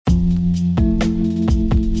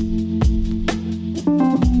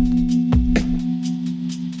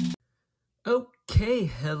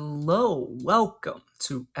Hello, welcome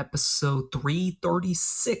to episode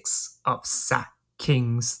 336 of Sack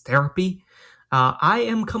Kings Therapy. I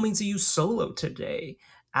am coming to you solo today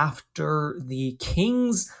after the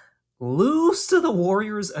Kings lose to the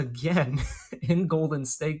Warriors again in Golden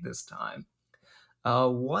State this time.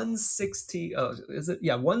 116, is it?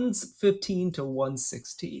 Yeah, 115 to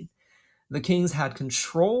 116. The Kings had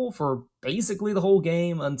control for basically the whole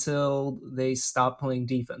game until they stopped playing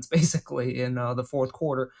defense, basically, in the fourth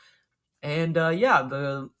quarter. And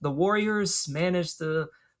the Warriors managed to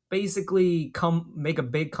basically make a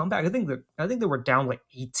big comeback. I think they were down like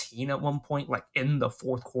 18 at one point, like in the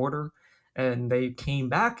fourth quarter, and they came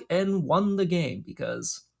back and won the game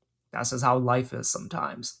because that's just how life is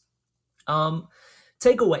sometimes. Um,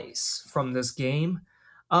 Takeaways from this game.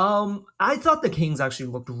 I thought the Kings actually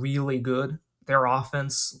looked really good. Their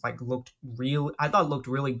offense I thought looked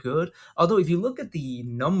really good. Although if you look at the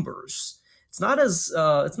numbers, it's not as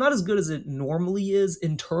good as it normally is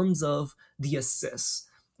in terms of the assists.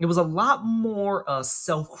 It was a lot more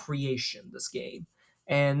self creation this game,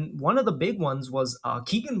 and one of the big ones was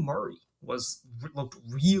Keegan Murray looked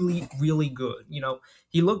really good.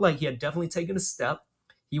 He looked like he had definitely taken a step.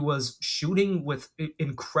 He was shooting with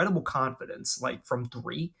incredible confidence, like from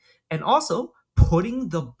three, and also putting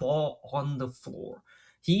the ball on the floor.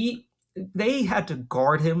 They had to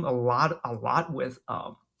guard him a lot with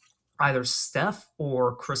either Steph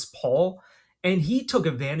or Chris Paul, and he took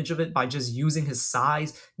advantage of it by just using his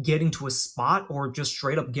size, getting to a spot, or just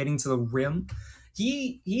straight up getting to the rim.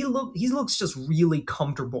 He looks just really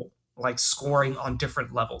comfortable, like scoring on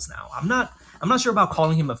different levels now. I'm not sure about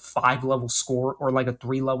calling him a 5-level scorer or like a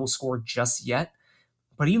 3-level scorer just yet,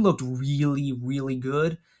 but he looked really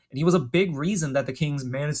good, and he was a big reason that the Kings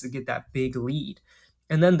managed to get that big lead.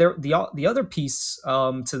 And then the other piece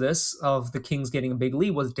to this of the Kings getting a big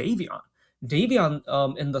lead was Davion.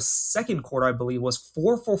 Davion in the second quarter, I believe, was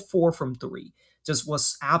 4 for 4 from three. Just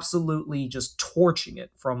was absolutely just torching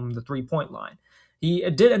it from the 3-point line. He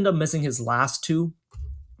did end up missing his last two,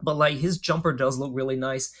 but like his jumper does look really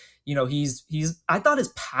nice. He's I thought his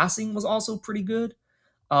passing was also pretty good.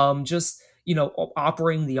 Just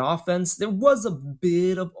operating the offense. There was a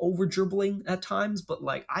bit of over dribbling at times, but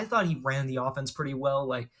like I thought he ran the offense pretty well.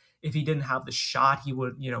 Like if he didn't have the shot, he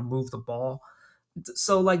would move the ball.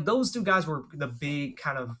 So like those two guys were the big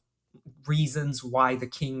kind of reasons why the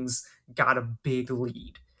Kings got a big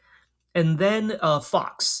lead. And then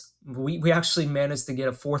Fox, we actually managed to get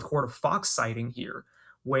a fourth quarter Fox sighting here,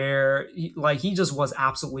 where he just was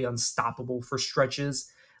absolutely unstoppable for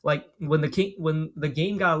stretches. Like when the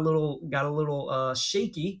game got a little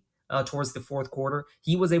shaky towards the fourth quarter,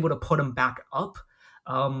 he was able to put him back up,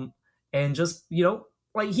 and just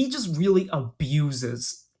like he just really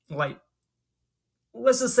abuses, like,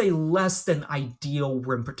 let's just say, less than ideal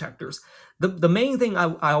rim protectors. The main thing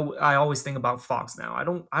I always think about Fox now,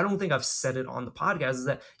 I don't think I've said it on the podcast, is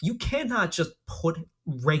that you cannot just put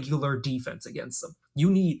regular defense against them. You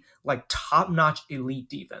need like top-notch elite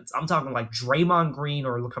defense. I'm talking like Draymond Green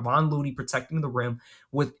or Kevon Looney protecting the rim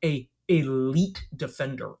with a elite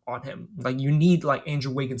defender on him. Like you need like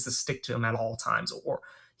Andrew Wiggins to stick to him at all times, or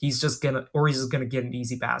he's just gonna get an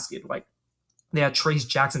easy basket. Like they had Trace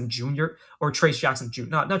Jackson Jr. Not Trace Jackson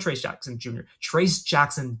Jr. Trace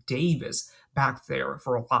Jackson Davis back there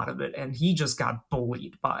for a lot of it, and he just got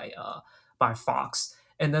bullied by Fox.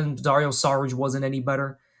 And then Dario Saric wasn't any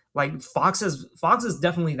better. Like Fox is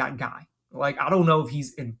definitely that guy. Like I don't know if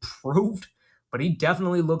he's improved, but he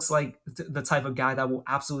definitely looks like the type of guy that will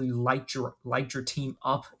absolutely light your team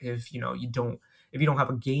up if you don't have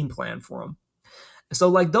a game plan for him. So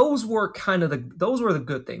like those were the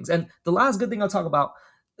good things. And the last good thing I'll talk about,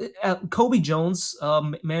 Kobe Jones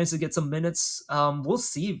managed to get some minutes. We'll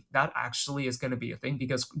see if that actually is going to be a thing,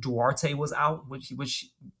 because Duarte was out, which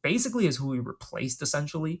basically is who he replaced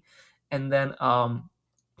essentially. And then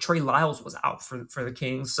Trey Lyles was out for the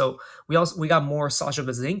Kings. So we got more Sasha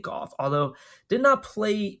Vezenkov, although did not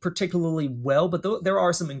play particularly well, but there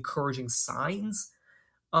are some encouraging signs.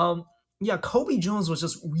 Kobe Jones was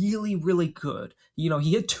just really good.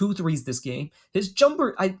 He hit 2 threes this game. His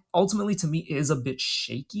jumper, ultimately to me, is a bit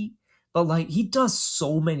shaky, but like he does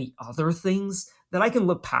so many other things that I can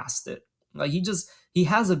look past it. Like he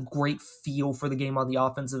has a great feel for the game on the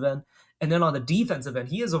offensive end. And then on the defensive end,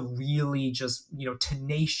 he is a really just,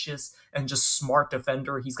 tenacious and just smart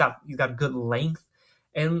defender. He's got good length.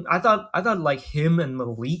 And I thought like him and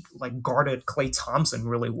Malik like guarded Klay Thompson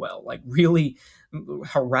really well, like really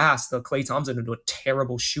harassed the Klay Thompson into a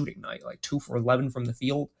terrible shooting night, like 2 for 11 from the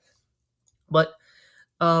field. But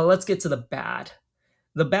let's get to the bad.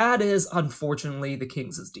 The bad is, unfortunately, the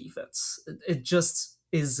Kings' defense. It just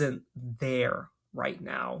isn't there right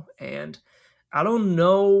now. And I don't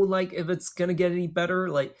know like if it's gonna get any better.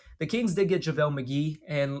 Like the Kings did get JaVale McGee,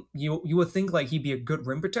 and you would think like he'd be a good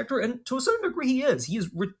rim protector, and to a certain degree he is. He is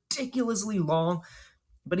ridiculously long,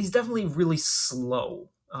 but he's definitely really slow.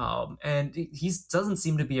 And he doesn't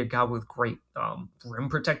seem to be a guy with great rim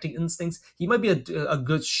protecting instincts. He might be a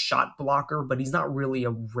good shot blocker, but he's not really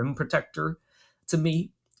a rim protector to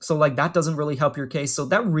me. So like that doesn't really help your case. So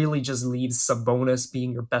that really just leaves Sabonis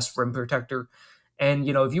being your best rim protector. And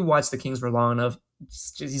if you watch the Kings for long enough,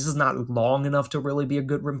 he's just not long enough to really be a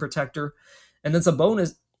good rim protector. And then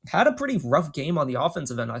Sabonis had a pretty rough game on the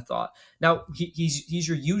offensive end, I thought. Now he's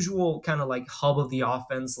your usual kind of like hub of the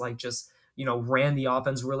offense, like just ran the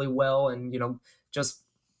offense really well, and just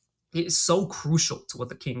is so crucial to what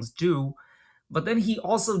the Kings do. But then he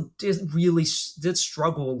also did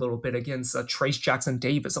struggle a little bit against Trace Jackson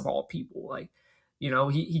Davis of all people. Like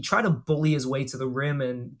he tried to bully his way to the rim,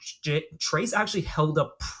 and Trace actually held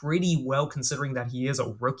up pretty well considering that he is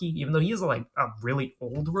a rookie, even though he is like a really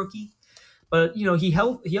old rookie. But he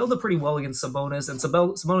held it pretty well against Sabonis, and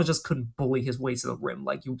Sabonis just couldn't bully his way to the rim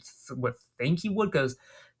like you would think he would, because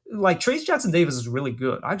like Trace Jackson Davis is really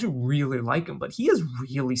good. I actually really like him, but he is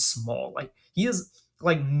really small. Like he is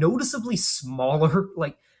like noticeably smaller.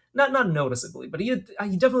 Like not noticeably, but he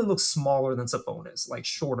definitely looks smaller than Sabonis, like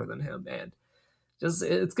shorter than him, and just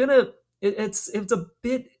it's a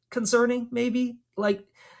bit concerning maybe. Like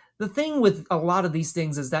the thing with a lot of these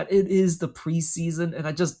things is that it is the preseason, and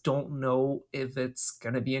I just don't know if it's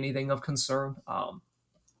gonna be anything of concern.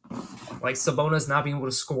 Like Sabonis not being able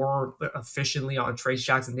to score efficiently on Trace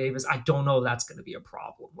Jackson Davis, I don't know if that's going to be a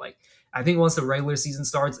problem. Like I think once the regular season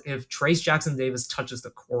starts, if Trace Jackson Davis touches the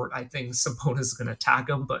court, I think Sabonis is going to attack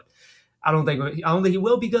him. But I don't think he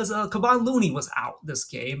will, because Kevon Looney was out this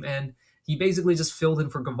game, and he basically just filled in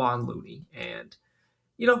for Kevon Looney. And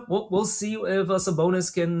we'll see if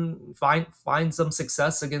Sabonis can find some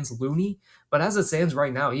success against Looney. But as it stands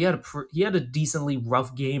right now, he had a decently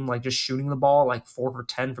rough game, like just shooting the ball, like 4 for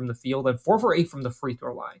 10 from the field and 4 for 8 from the free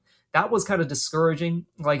throw line. That was kind of discouraging.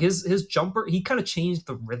 Like his jumper, he kind of changed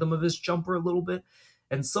the rhythm of his jumper a little bit,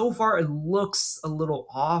 and so far it looks a little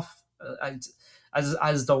off. I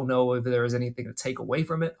just don't know if there is anything to take away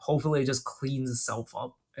from it. Hopefully, it just cleans itself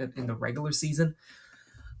up in the regular season.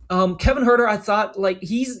 Kevin Herter, I thought like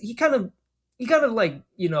he kind of like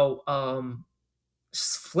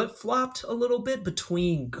flip flopped a little bit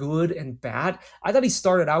between good and bad. I thought he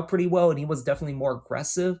started out pretty well, and he was definitely more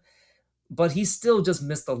aggressive, but he still just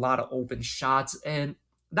missed a lot of open shots, and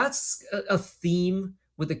that's a theme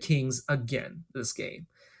with the Kings again this game.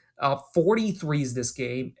 43s this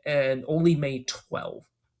game, and only made 12.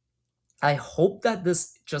 I hope that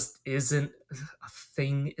this just isn't a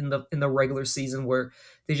thing in the regular season where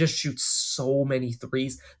they just shoot so many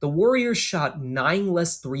threes. The Warriors shot 9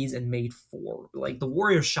 less threes and made 4. Like the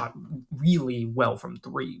Warriors shot really well from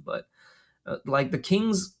 3, but like the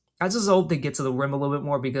Kings, I just hope they get to the rim a little bit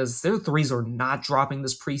more, because their threes are not dropping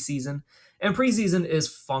this preseason. And preseason is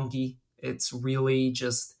funky. It's really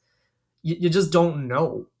just you just don't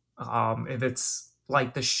know if it's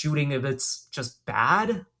like the shooting, if it's just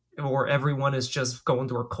bad, or everyone is just going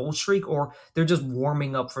through a cold streak, or they're just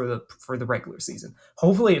warming up for the regular season.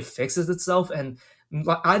 Hopefully it fixes itself, and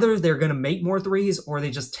either they're going to make more threes or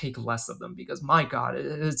they just take less of them, because my god,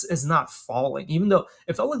 it's not falling. Even though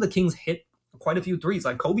it felt like the Kings hit quite a few threes,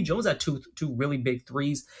 like Kobe Jones had two really big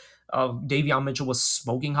threes. Davion Mitchell was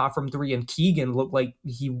smoking hot from 3, and Keegan looked like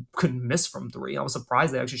he couldn't miss from 3. I was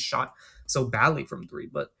surprised they actually shot so badly from 3.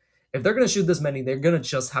 But if they're going to shoot this many, they're going to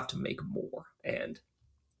just have to make more. And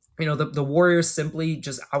the Warriors simply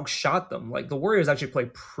just outshot them. Like the Warriors actually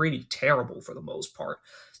played pretty terrible for the most part.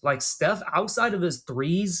 Like Steph, outside of his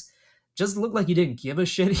threes, just looked like he didn't give a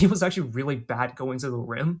shit. He was actually really bad going to the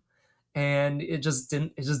rim, and it just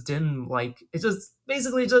didn't like it. Just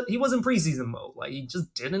basically, he was in preseason mode. Like he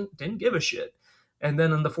just didn't give a shit. And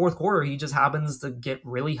then in the fourth quarter, he just happens to get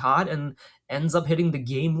really hot and ends up hitting the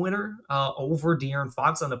game winner over De'Aaron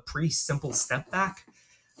Fox on a pretty simple step back.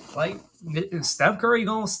 Like Steph Curry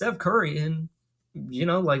going Steph Curry, and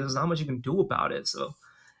like there's not much you can do about it. So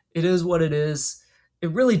it is what it is. It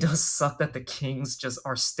really does suck that the Kings just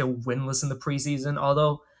are still winless in the preseason,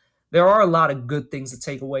 although there are a lot of good things to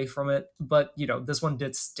take away from it. But this one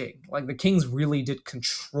did sting. Like the Kings really did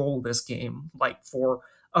control this game, like for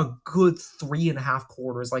a good 3.5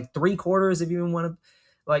 quarters, like 3 quarters if you even want to,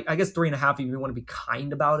 like I guess 3.5 if you want to be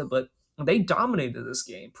kind about it. But they dominated this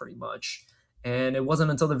game pretty much. And it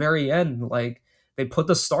wasn't until the very end, like they put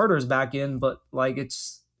the starters back in, but like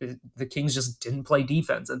the Kings just didn't play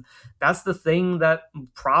defense. And that's the thing that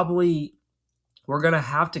probably we're going to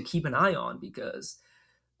have to keep an eye on, because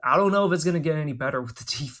I don't know if it's going to get any better with the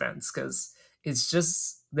defense, because it's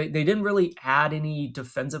just they didn't really add any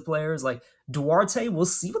defensive players. Like Duarte, we'll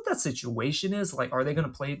see what that situation is. Like, are they going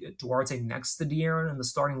to play Duarte next to De'Aaron in the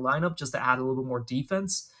starting lineup just to add a little bit more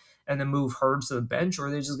defense and then move Hurd to the bench, or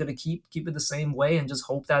are they just going to keep it the same way and just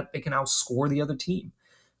hope that they can outscore the other team?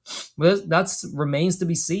 Well, that's remains to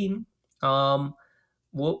be seen.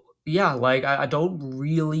 Well, yeah, like I don't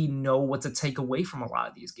really know what to take away from a lot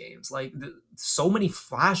of these games. Like so many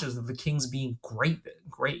flashes of the Kings being great,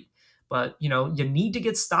 but you need to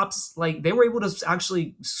get stops. Like they were able to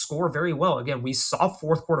actually score very well. Again, we saw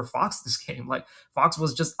fourth quarter Fox this game. Like Fox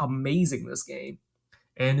was just amazing this game,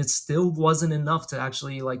 and it still wasn't enough to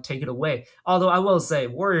actually like take it away. Although I will say,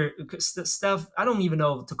 Warrior Steph, I don't even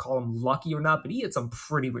know to call him lucky or not, but he had some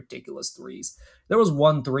pretty ridiculous threes. There was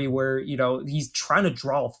one three where he's trying to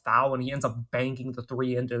draw a foul and he ends up banking the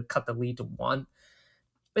three in to cut the lead to one.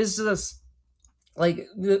 It's just like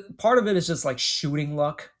part of it is just like shooting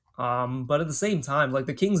luck. But at the same time, like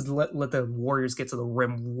the Kings let the Warriors get to the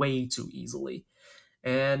rim way too easily,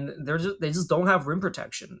 and they just don't have rim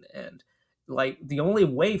protection. And like the only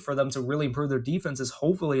way for them to really improve their defense is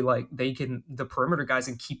hopefully like the perimeter guys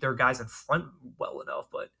can keep their guys in front well enough.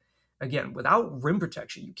 But again, without rim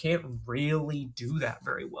protection, you can't really do that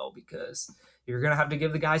very well, because you're gonna have to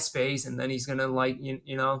give the guy space, and then he's gonna like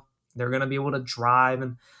they're gonna be able to drive,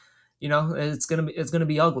 and it's gonna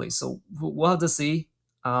be ugly. So we'll have to see.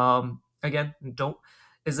 Again, don't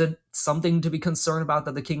is it something to be concerned about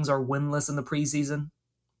that the Kings are winless in the preseason?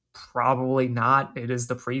 Probably not. It is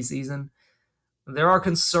the preseason. There are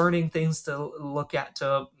concerning things to look at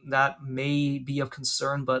that may be of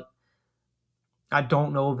concern, but I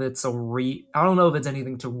don't know if I don't know if it's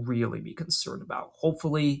anything to really be concerned about.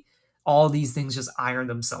 Hopefully all these things just iron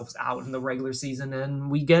themselves out in the regular season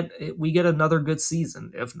and we get another good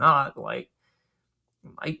season. If not, like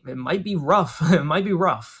it might be rough. It might be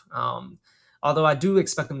rough. Although I do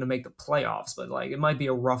expect them to make the playoffs, but like it might be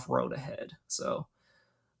a rough road ahead. So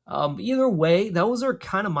either way, those are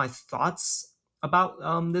kind of my thoughts about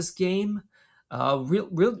this game.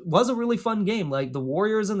 Was a really fun game. Like the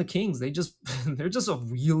Warriors and the Kings, they're just a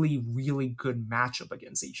really really good matchup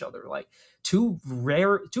against each other. Like two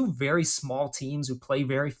very small teams who play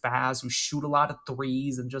very fast, who shoot a lot of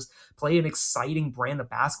threes, and just play an exciting brand of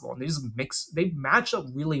basketball. And they match up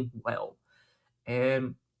really well.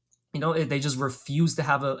 And they just refuse to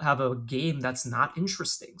have a game that's not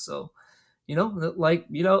interesting. So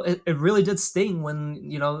it really did sting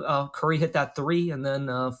when Curry hit that three, and then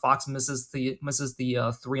Fox misses the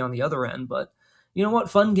three on the other end. But you know what?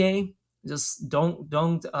 Fun game. Just don't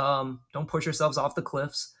push yourselves off the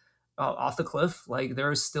cliff. Like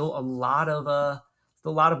there's still a lot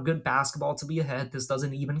of good basketball to be ahead. This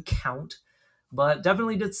doesn't even count, but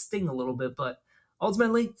definitely did sting a little bit. But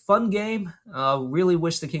ultimately, fun game. Really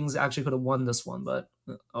wish the Kings actually could have won this one, but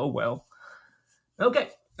oh well. Okay.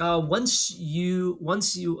 Well, we're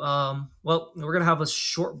gonna have a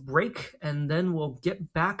short break, and then we'll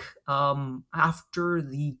get back after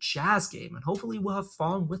the Jazz game, and hopefully we'll have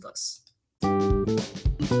Fong with us.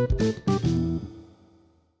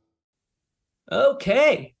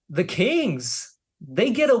 Okay, the Kings, they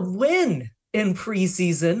get a win in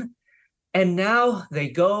preseason, and now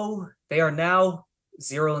they are now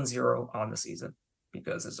 0-0 on the season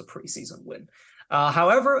because it's a preseason win.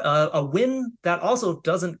 However, a win that also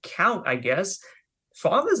doesn't count, I guess.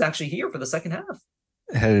 Fong is actually here for the second half.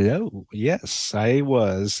 Hello. Yes, I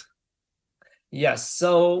was. Yes,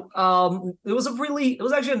 so it was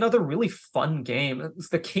actually another really fun game.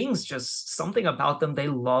 The Kings, just something about them, they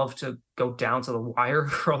love to go down to the wire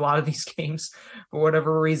for a lot of these games for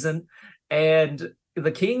whatever reason. And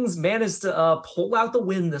the Kings managed to pull out the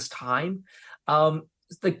win this time.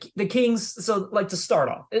 The Kings, so like to start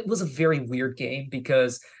off, it was a very weird game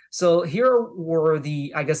because so here were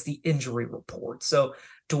the injury reports. So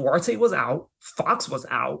Duarte was out, Fox was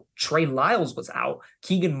out, Trey Lyles was out,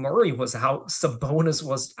 Keegan Murray was out, Sabonis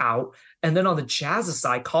was out, and then on the Jazz's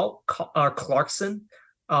side, Clarkson,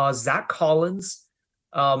 Zach Collins,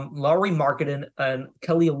 Laurie Marketing, and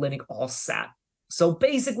Kelly Olynyk all sat. So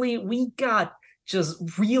basically, we got just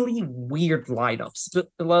really weird lineups.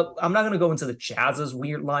 I'm not going to go into the Jazz's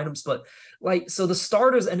weird lineups, but so the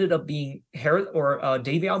starters ended up being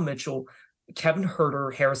Davion Mitchell, Kevin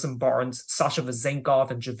Huerter, Harrison Barnes, Sasha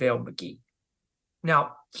Vezenkov, and JaVale McGee.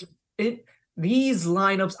 Now, these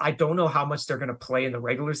lineups, I don't know how much they're going to play in the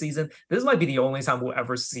regular season. This might be the only time we'll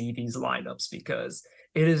ever see these lineups because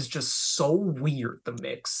it is just so weird, the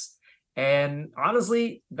mix. And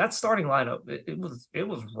honestly, that starting lineup, it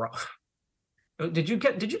was rough. Did you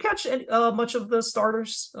catch any, much of the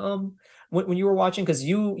starters when you were watching? Because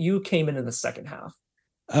you came in the second half.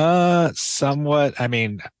 Somewhat. I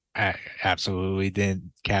mean, I absolutely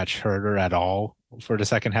didn't catch Herder at all for the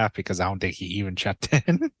second half because I don't think he even checked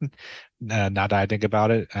in. Now that I think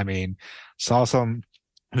about it, I mean, saw some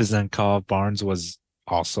Vizenkov. Barnes was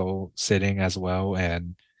also sitting as well,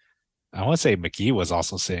 and I want to say McGee was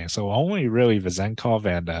also sitting. So only really Vizenkov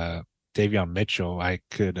and Davion Mitchell I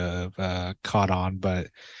could have caught on, but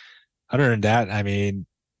other than that, I mean,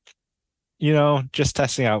 just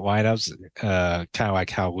testing out lineups, kind of like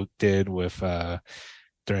how Luke did with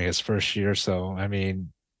during his first year. So, I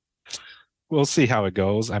mean, we'll see how it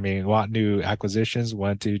goes. I mean, a lot of new acquisitions,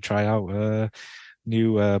 want to try out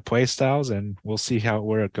new play styles, and we'll see how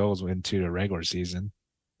where it goes into the regular season.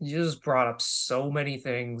 You just brought up so many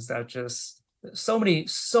things that just so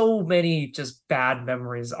many just bad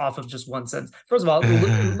memories off of just one sentence. First of all,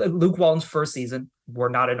 Luke Walton's first season. We're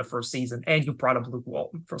not in a first season, and you brought up Luke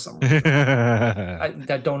Walton for some reason.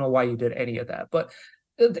 I don't know why you did any of that, but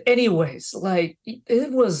anyways, like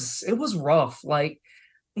it was rough. Like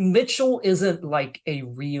Mitchell isn't like a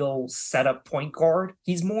real setup point guard.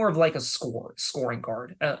 He's more of like a scoring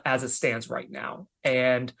guard as it stands right now,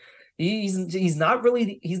 and he's not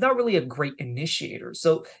really a great initiator.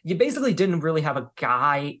 So you basically didn't really have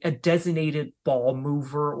a designated ball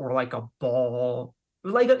mover or like a ball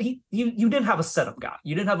like you didn't have a setup guy.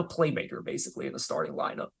 You didn't have a playmaker basically in the starting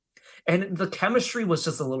lineup. And the chemistry was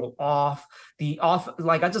just a little off.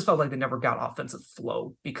 Like I just felt like they never got offensive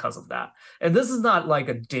flow because of that. And this is not like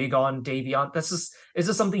a dig on Davion. It's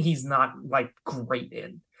just something he's not like great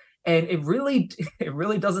in. And it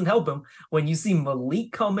really doesn't help him when you see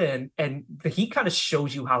Malik come in and he kind of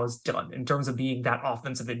shows you how it's done in terms of being that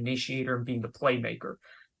offensive initiator and being the playmaker.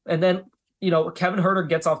 And then Kevin Herter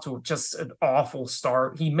gets off to just an awful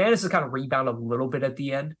start. He managed to kind of rebound a little bit at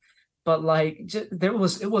the end, but like it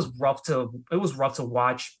was rough to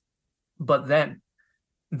watch. But then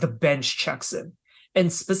the bench checks in,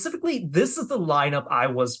 and specifically, this is the lineup I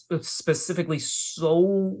was specifically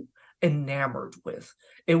so enamored with.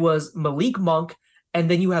 It was Malik Monk, and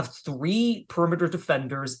then you have three perimeter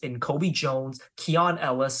defenders in Kobe Jones, Keon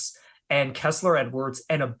Ellis, and Kessler Edwards,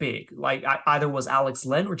 and a big. Like either was Alex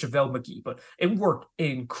Len or JaVale McGee, but it worked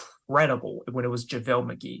incredible when it was JaVale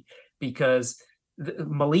McGee because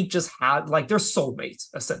Malik just had like they're soulmates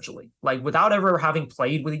essentially. Like without ever having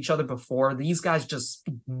played with each other before, these guys just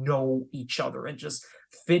know each other and just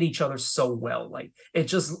fit each other so well. Like it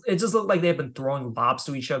just looked like they've been throwing lobs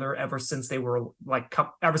to each other ever since they were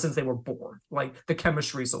born. Like the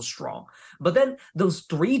chemistry is so strong. But then those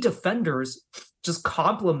three defenders just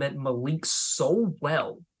complement Malik so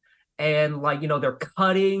well, and like they're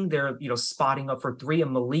cutting, they're spotting up for three,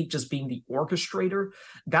 and Malik just being the orchestrator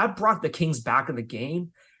that brought the Kings back in the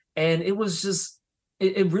game. And it was just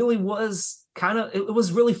it really was it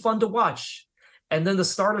was really fun to watch. And then the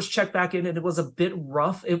starters checked back in and it was a bit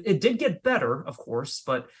rough. It did get better, of course,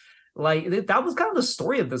 but like that was kind of the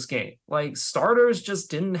story of this game. Like starters just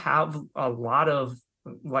didn't have a lot of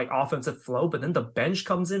like offensive flow, but then the bench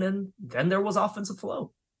comes in and then there was offensive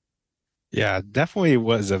flow. Yeah, definitely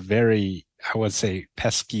was a very, I would say,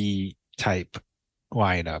 pesky type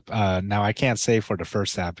lineup. Now I can't say for the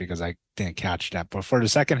first half because I didn't catch that, but for the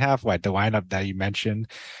second half, like the lineup that you mentioned,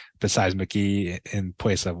 besides McGee in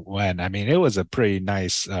place of Len, I mean, it was a pretty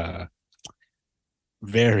nice,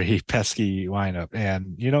 very pesky lineup.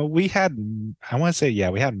 And we had, I want to say, yeah,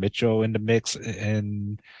 we had Mitchell in the mix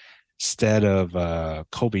instead of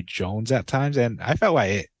Kobe Jones at times, and I felt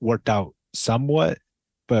like it worked out somewhat.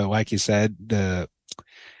 But like you said, the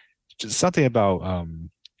just something about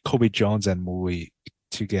Kobe Jones and Muli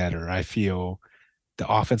together, I feel the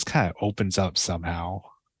offense kind of opens up somehow.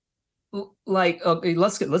 Like okay,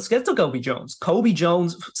 let's get to Kobe Jones. Kobe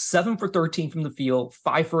Jones, 7 for 13 from the field,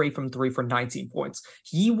 5 for 8 from three for 19 points.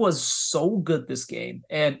 He was so good this game,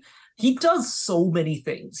 and he does so many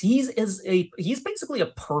things. He's basically a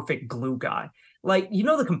perfect glue guy. Like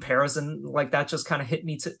the comparison like that just kind of hit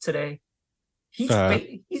me today. Uh,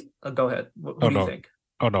 He's go ahead. Who oh do you no, think?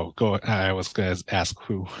 oh no, go. I was gonna ask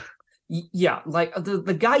who. Yeah, like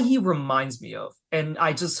the guy he reminds me of, and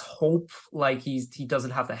I just hope like he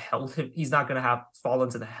doesn't have the health. He's not gonna have fall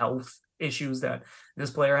into the health issues that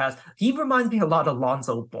this player has. He reminds me a lot of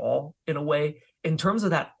Lonzo Ball in a way, in terms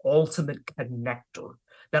of that ultimate connector,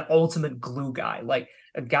 that ultimate glue guy, like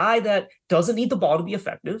a guy that doesn't need the ball to be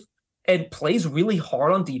effective and plays really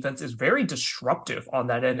hard on defense, is very disruptive on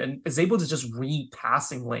that end, and is able to just read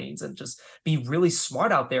passing lanes and just be really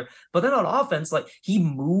smart out there. But then on offense, like he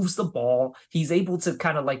moves the ball, he's able to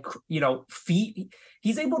kind of like feed,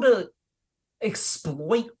 he's able to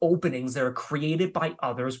exploit openings that are created by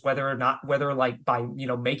others, whether like by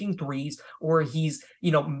making threes or he's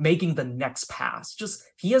making the next pass. Just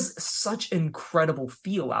he has such incredible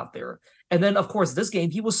feel out there. And then of course this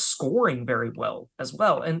game he was scoring very well as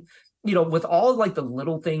well. And with all like the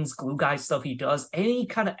little things, glue guy stuff he does, any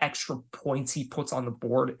kind of extra points he puts on the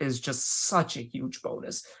board is just such a huge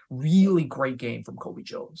bonus. Really great game from Kobe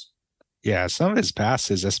Jones. Yeah, some of his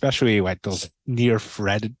passes, especially like those near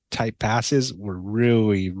Fred type passes, were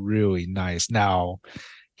really, really nice. Now,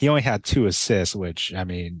 he only had 2 assists, which I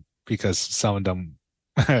mean, because some of them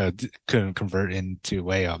couldn't convert into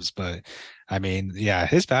layups, but I mean, yeah,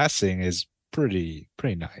 his passing is pretty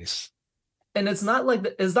nice. And it's not like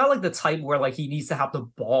the type where like he needs to have the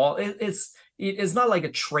ball. It's not like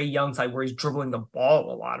a Trey Young type where he's dribbling the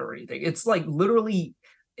ball a lot or anything. It's like literally,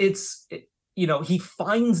 it's he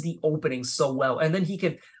finds the opening so well, and then he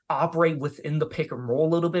can operate within the pick and roll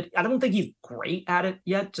a little bit. I don't think he's great at it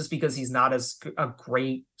yet, just because he's not as a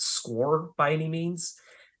great scorer by any means.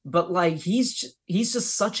 But like he's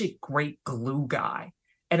just such a great glue guy.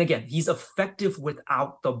 And again, he's effective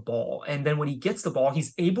without the ball. And then when he gets the ball,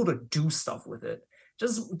 he's able to do stuff with it.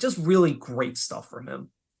 Just really great stuff from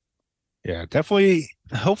him. Yeah, definitely.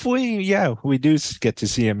 Hopefully, yeah, we do get to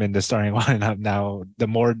see him in the starting lineup now. The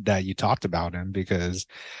more that you talked about him, because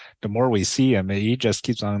the more we see him, he just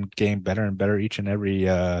keeps on getting better and better each and every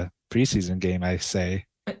preseason game, I say.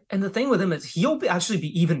 And the thing with him is actually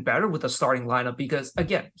be even better with the starting lineup because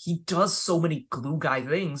again, he does so many glue guy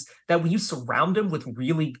things that when you surround him with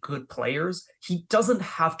really good players, he doesn't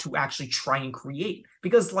have to actually try and create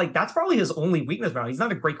because like that's probably his only weakness now. He's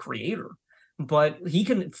not a great creator, but he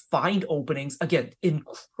can find openings. Again,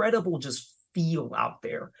 incredible just feel out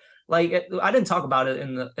there. Like I didn't talk about it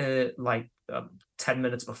in the 10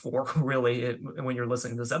 minutes before really when you're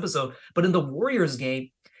listening to this episode, but in the Warriors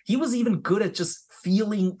game, he was even good at just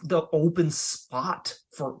feeling the open spot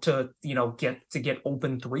to get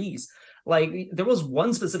open threes. Like there was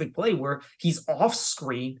one specific play where he's off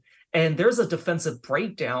screen and there's a defensive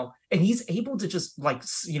breakdown and he's able to just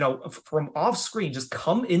from off screen just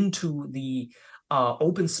come into the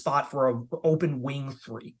open spot for an open wing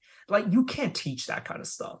three. Like you can't teach that kind of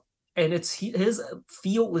stuff. And his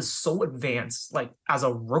feel is so advanced, like as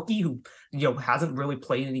a rookie who hasn't really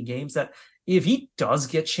played any games, that if he does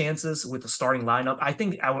get chances with the starting lineup, I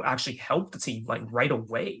think that would actually help the team like right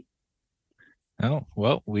away. Oh,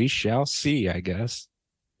 well, we shall see, I guess.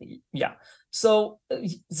 Yeah. So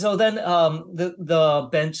then the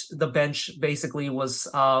bench basically was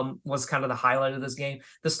kind of the highlight of this game.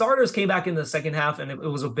 The starters came back in the second half and it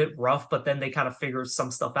was a bit rough, but then they kind of figured some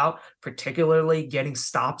stuff out, particularly getting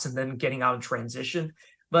stops and then getting out in transition.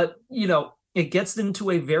 But it gets into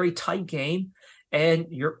a very tight game. And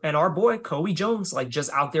our boy Kobe Jones like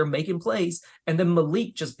just out there making plays, and then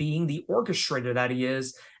Malik just being the orchestrator that he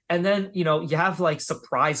is. And then you have like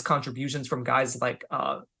surprise contributions from guys like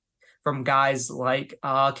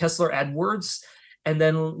Kessler Edwards, and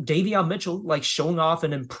then Davion Mitchell like showing off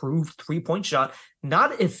an improved 3-point shot.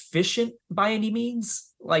 Not efficient by any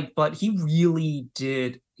means, but he really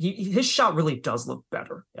did. His shot really does look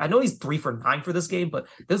better. I know he's 3 for 9 for this game, but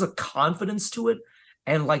there's a confidence to it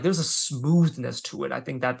and like there's a smoothness to it. I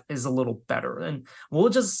think that is a little better, and we'll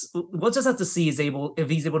just have to see if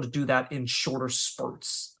he's able to do that in shorter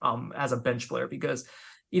spurts as a bench player because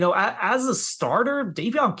as a starter,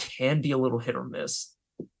 Davion can be a little hit or miss.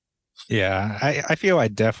 Yeah, I feel I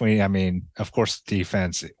definitely, I mean, of course,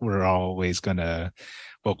 defense we're always gonna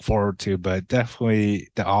look forward to, but definitely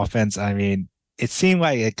the offense, I mean, it seemed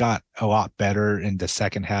like it got a lot better in the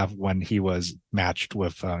second half when he was matched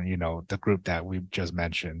with the group that we just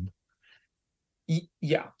mentioned.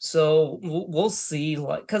 Yeah, so we'll see.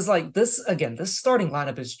 Because this starting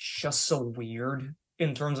lineup is just so weird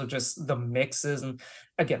in terms of just the mixes, and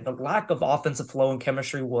again, the lack of offensive flow and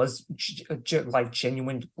chemistry was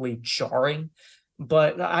genuinely jarring.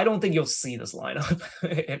 But I don't think you'll see this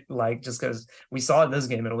lineup, just because we saw it this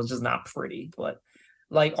game and it was just not pretty. But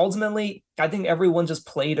ultimately, I think everyone just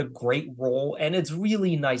played a great role, and it's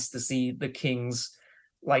really nice to see the Kings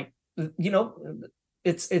like you know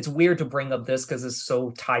it's weird to bring up this because it's so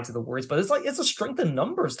tied to the words, but it's a strength in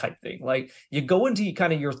numbers type thing. Like you go into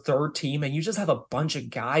kind of your third team and you just have a bunch of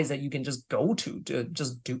guys that you can just go to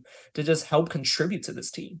just help contribute to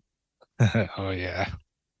this team. Oh yeah.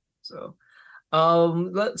 So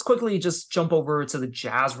let's quickly just jump over to the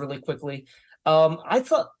Jazz really quickly. I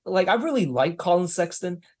thought I really like Colin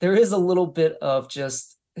Sexton. There is a little bit of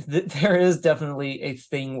just there is definitely a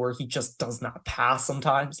thing where he just does not pass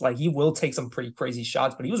sometimes. Like he will take some pretty crazy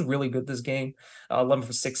shots, but he was really good this game. 11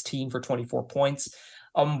 for 16 for 24 points.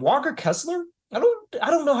 Walker Kessler, I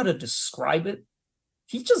don't know how to describe it.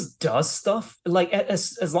 He just does stuff like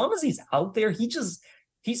as long as he's out there, he just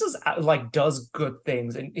like does good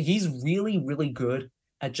things, and he's really really good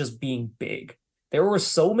at just being big. There were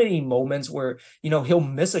so many moments where he'll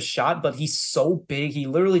miss a shot, but he's so big he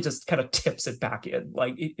literally just kind of tips it back in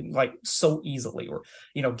like so easily, or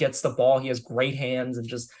gets the ball. He has great hands and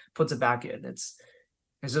just puts it back in. It's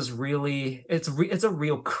just really it's a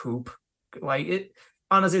real coup. Like it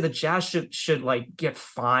honestly, the Jazz should like get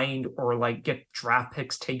fined or like get draft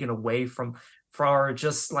picks taken away from for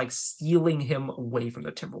just like stealing him away from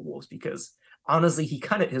the Timberwolves, because honestly, he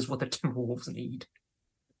kind of is what the Timberwolves need.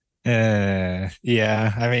 Yeah,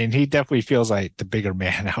 I mean, he definitely feels like the bigger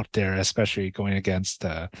man out there, especially going against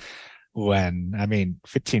Len. I mean,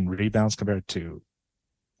 15 rebounds compared to,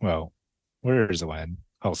 well, where is Len?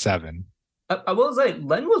 Oh, 7. I will say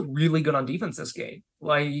Len was really good on defense this game.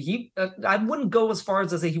 Like I wouldn't go as far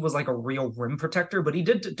as to say he was like a real rim protector, but he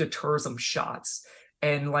did deter some shots,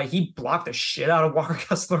 and like he blocked the shit out of Walker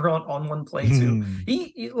Kessler on one play too.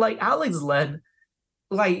 Like Alex Len,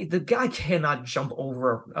 like the guy cannot jump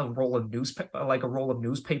over a roll of newspaper, like a roll of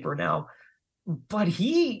newspaper now, but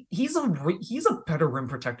he's a better rim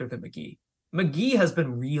protector than McGee. McGee has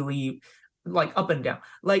been really like up and down.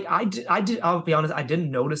 Like I'll be honest, I didn't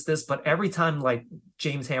notice this, but every time like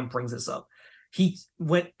James Ham brings this up, he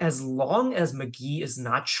went as long as McGee is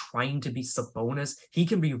not trying to be Sabonis, he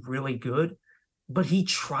can be really good. But he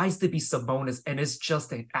tries to be Sabonis and it's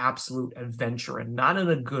just an absolute adventure, and not in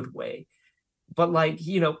a good way. But like,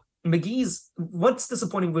 McGee's what's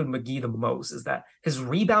disappointing with McGee the most is that his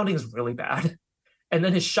rebounding is really bad. And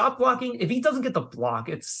then his shot blocking, if he doesn't get the block,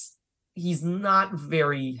 he's not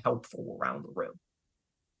very helpful around the rim.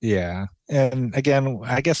 Yeah. And again,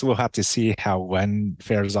 I guess we'll have to see how Wen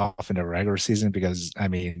fares off in the regular season because, I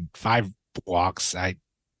mean, 5 blocks, I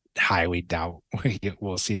highly doubt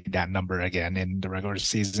we'll see that number again in the regular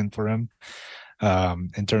season for him.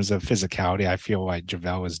 In terms of physicality, I feel like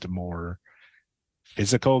JaVale is the more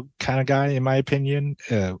physical kind of guy, in my opinion.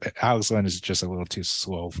 Alex Len is just a little too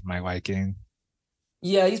slow for my liking.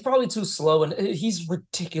 Yeah, he's probably too slow, and he's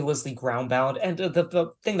ridiculously ground bound. And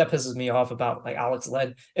the thing that pisses me off about like Alex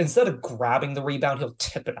Len, instead of grabbing the rebound, he'll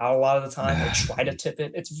tip it out a lot of the time or try to tip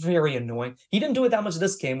it. It's very annoying. He didn't do it that much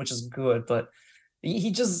this game, which is good, but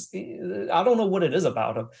he just I don't know what it is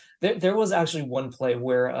about him. There was actually one play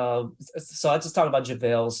where so I just talked about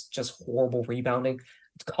JaVale's just horrible rebounding.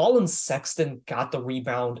 Colin Sexton got the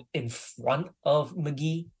rebound in front of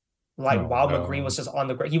McGee, like Oh while McGee no. was just on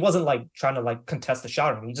the ground. He wasn't like trying to like contest the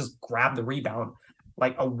shot. He just grabbed the rebound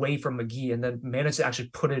like away from McGee and then managed to actually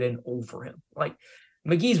put it in over him. Like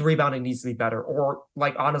McGee's rebounding needs to be better, or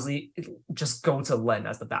like honestly, just go to Len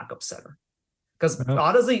as the backup center. Because Uh,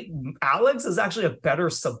 honestly, Alex is actually a better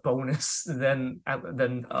Sabonis than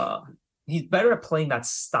he's better at playing that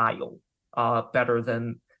style better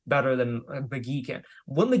than McGee can.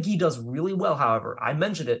 What McGee does really well, however, I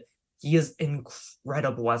mentioned it, he is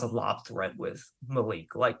incredible as a lob threat with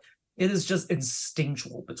Malik. Like it is just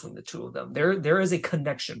instinctual between the two of them. There is a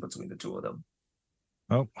connection between the two of them.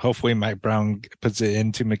 well, hopefully Mike Brown puts it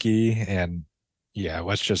into McGee, and yeah,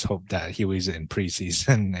 let's just hope that he leaves it in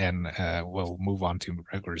preseason, and we'll move on to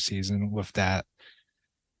regular season with that.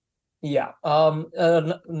 Yeah.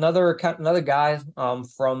 Another guy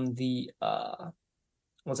from the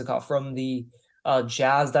what's it called, from the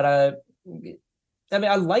Jazz that I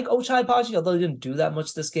mean, I like Ochai Baji, although he didn't do that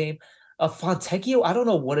much this game. Fontecchio, I don't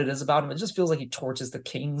know what it is about him. It just feels like he torches the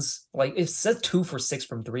Kings. Like it said 2 for 6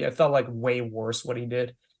 from three. I felt like way worse what he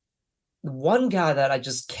did. One guy that I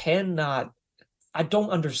just cannot, I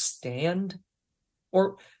don't understand,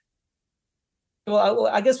 or well,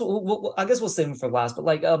 I guess I guess we'll save him for last. But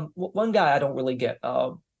like, one guy I don't really get,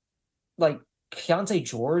 like Keontae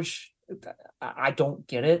George, I don't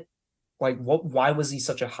get it. Like, what? Why was he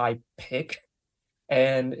such a high pick?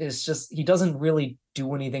 And it's just he doesn't really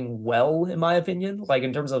do anything well, in my opinion. Like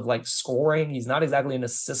in terms of like scoring, he's not exactly an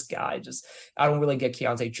assist guy. Just I don't really get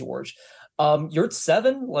Keontae George. Yurt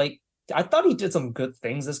seven, like I thought he did some good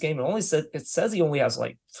things this game. It says he only has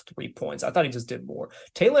like 3 points. I thought he just did more.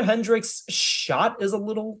 Taylor Hendricks' shot is a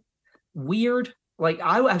little weird. Like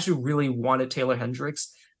I actually really wanted Taylor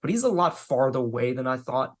Hendricks, but he's a lot farther away than I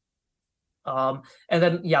thought. And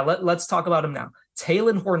then yeah, let's talk about him now.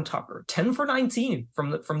 Talen Horn Tucker, 10 for 19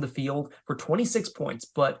 from the field for 26 points,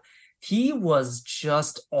 but he was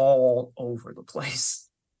just all over the place.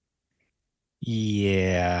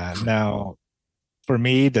 Yeah. Now, for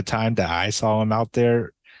me, the time that I saw him out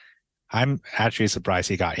there, I'm actually surprised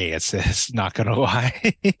he got 8 assists, not gonna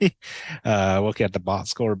lie. Looking at the box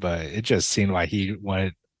score, but it just seemed like he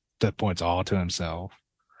wanted the points all to himself.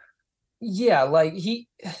 Yeah, like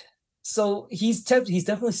so he's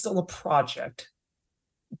definitely still a project,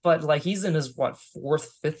 but like he's in his what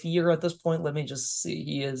fourth, fifth year at this point. Let me just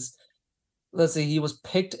see. Let's see, he was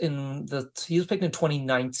picked in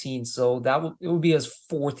 2019, so it would be his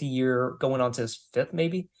fourth year going on to his fifth,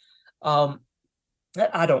 maybe. Um,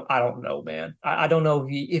 I don't know, man. I don't know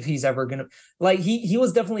if he's ever gonna like he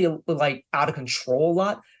was definitely like out of control a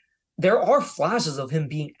lot. There are flashes of him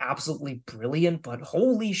being absolutely brilliant, but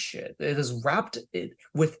holy shit, it is wrapped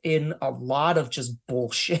within a lot of just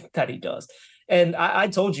bullshit that he does. And I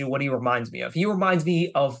told you what he reminds me of. He reminds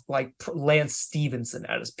me of like Lance Stevenson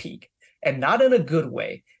at his peak, and not in a good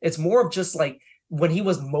way. It's more of just like when he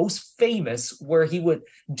was most famous, where he would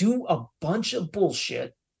do a bunch of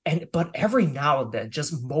bullshit, and but every now and then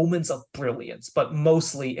just moments of brilliance, but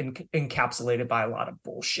mostly encapsulated by a lot of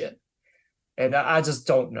bullshit. And I just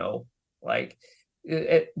don't know. Like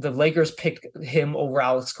the Lakers picked him over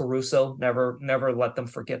Alex Caruso. Never let them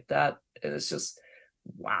forget that. And it's just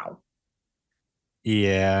wow.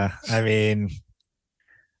 Yeah, I mean,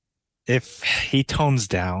 if he tones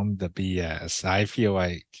down the BS, I feel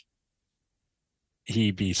like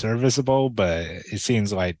he'd be serviceable, but it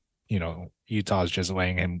seems like, Utah's just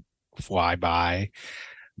letting him fly by.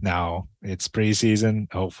 Now it's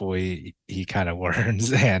preseason. Hopefully he kind of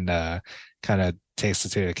learns and kind of takes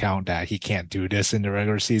into account that he can't do this in the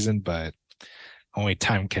regular season, but only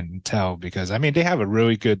time can tell because I mean they have a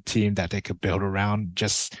really good team that they could build around.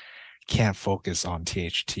 Just can't focus on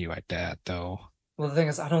THT like that though. Well, the thing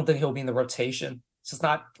is, I don't think he'll be in the rotation. It's just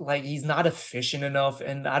not like he's not efficient enough.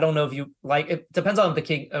 And I don't know if you like it depends on if the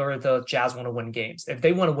King or the Jazz want to win games. If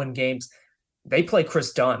they want to win games, they play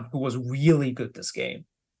Chris Dunn, who was really good this game.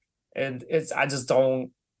 And it's I just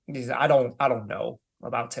don't I don't know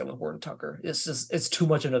about Taylor Horton Tucker. It's too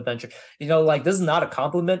much of an adventure. Like this is not a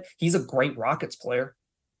compliment. He's a great Rockets player.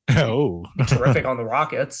 Oh. Terrific on the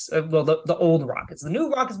Rockets. Well, the old Rockets. The new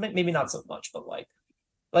Rockets maybe not so much, but like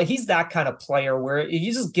he's that kind of player where if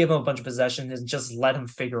you just give him a bunch of possessions and just let him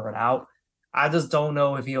figure it out. I just don't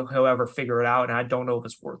know if he'll ever figure it out, and I don't know if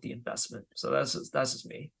it's worth the investment. So that's just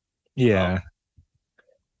me. Um, Yeah.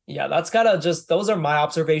 yeah, that's gotta just those are my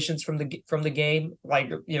observations from the game. Like,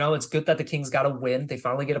 it's good that the Kings got a win. They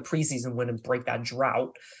finally get a preseason win and break that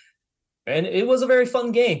drought. And it was a very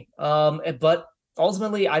fun game. But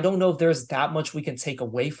ultimately, I don't know if there's that much we can take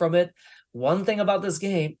away from it. One thing about this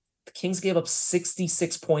game, the Kings gave up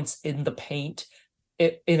 66 points in the paint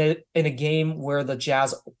in a game where the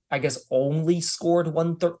Jazz, I guess, only scored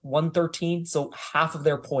 113. So half of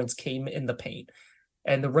their points came in the paint.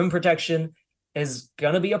 And the rim protection is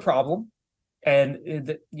going to be a problem. And,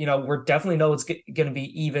 we're definitely know it's going to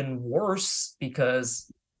be even worse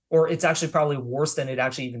or it's actually probably worse than it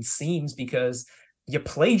actually even seems because you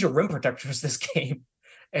played your rim protectors this game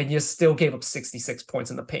and you still gave up 66 points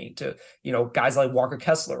in the paint to, guys like Walker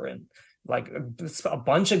Kessler and like a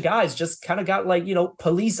bunch of guys just kind of got like,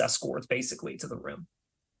 police escorts basically to the rim.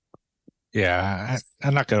 Yeah.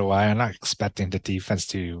 I'm not gonna lie, I'm not expecting the defense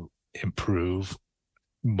to improve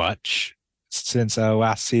much since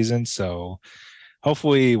last season. So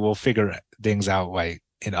hopefully we'll figure things out like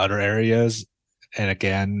in other areas. And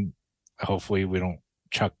again, hopefully we don't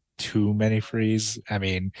chuck too many frees. I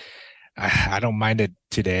mean, I don't mind it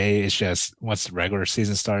today. It's just once the regular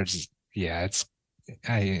season starts, yeah,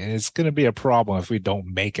 it's gonna be a problem if we don't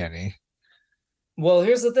make any. Well,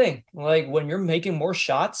 here's the thing. Like when you're making more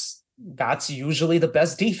shots, that's usually the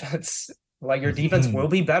best defense. Like your defense will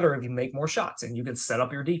be better if you make more shots and you can set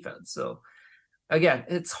up your defense. So again,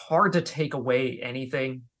 it's hard to take away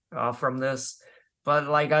anything from this, but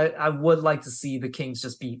like I would like to see the Kings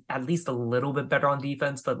just be at least a little bit better on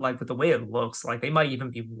defense. But like with the way it looks, like they might even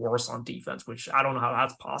be worse on defense, which I don't know how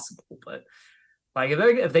that's possible. But like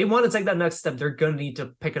if they want to take that next step, they're going to need to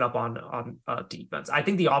pick it up on defense. I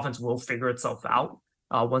think the offense will figure itself out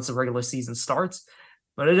once the regular season starts,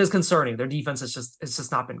 but it is concerning. Their defense is it's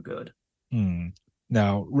just not been good. Hmm.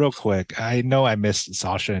 Now, real quick, I know I missed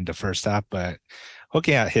Sasha in the first half, but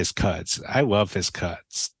looking at his cuts, I love his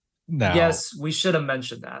cuts. Now, Yes, we should have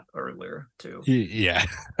mentioned that earlier too. yeah,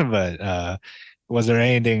 but was there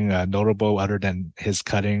anything notable other than his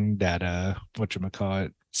cutting that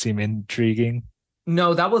whatchamacallit seemed intriguing?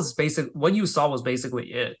 No, that was basic. What you saw was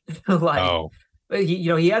basically it. Like Oh,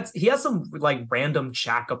 he has some like random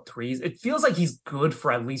jack up threes. It feels like he's good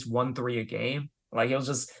for at least 1 3 a game. Like he'll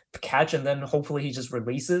just catch and then hopefully he just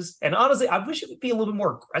releases. And honestly, I wish he would be a little bit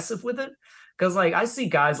more aggressive with it. Because like I see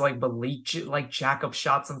guys like Malik like jack up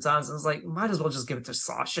shots sometimes, and it's like might as well just give it to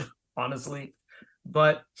Sasha, honestly.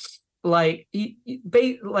 But like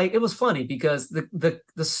like it was funny because the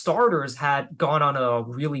starters had gone on a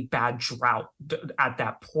really bad drought at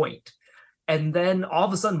that point. And then all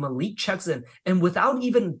of a sudden, Malik checks in, and without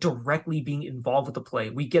even directly being involved with the play,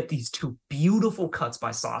 we get these two beautiful cuts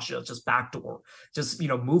by Sasha, just backdoor, just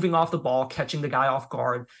moving off the ball, catching the guy off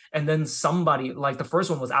guard, and then somebody like the first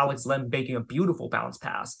one was Alex Len making a beautiful bounce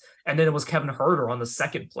pass, and then it was Kevin Herter on the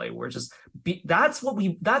second play, where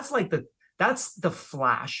that's the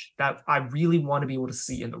flash that I really want to be able to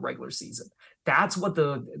see in the regular season. That's what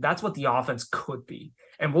the offense could be.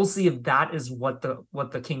 And we'll see if that is what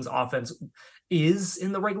the Kings offense is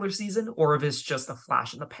in the regular season or if it's just a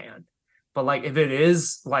flash in the pan. But like if it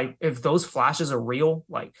is like if those flashes are real,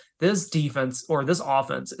 like this defense or this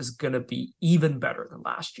offense is gonna be even better than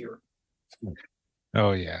last year.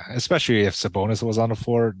 Oh yeah, especially if Sabonis was on the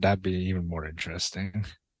floor, that'd be even more interesting.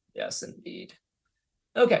 Yes, indeed.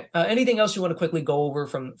 Okay. Anything else you want to quickly go over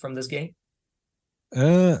from this game?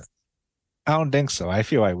 Uh, I don't think so. I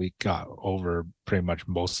feel like we got over pretty much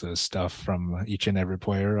most of the stuff from each and every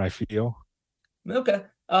player, I feel. Okay.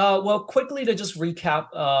 Well, quickly to just recap,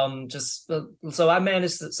 so I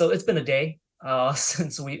managed so it's been a day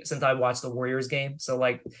since I watched the Warriors game. So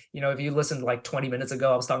like, if you listened like 20 minutes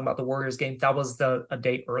ago, I was talking about the Warriors game. That was a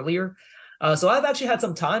day earlier. So I've actually had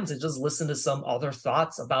some time to just listen to some other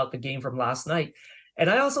thoughts about the game from last night. And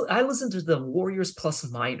I listened to the Warriors plus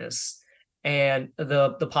minus and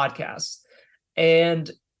the podcast. And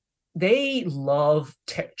they love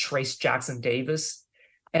Trace Jackson Davis.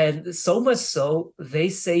 And so much so, they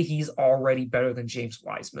say he's already better than James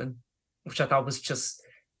Wiseman, which I thought was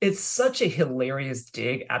it's such a hilarious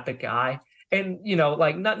dig at the guy. And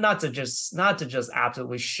like not to just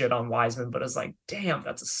absolutely shit on Wiseman, but it's like, damn,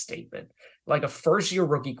 that's a statement. Like a first year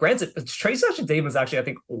rookie. Granted, Trace Jackson Davis is actually, I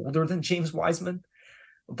think, older than James Wiseman.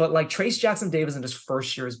 But like Trace Jackson Davis in his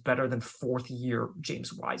first year is better than fourth year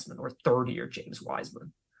James Wiseman or third year James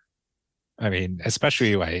Wiseman. I mean,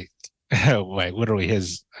 especially like like literally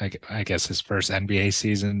I guess his first NBA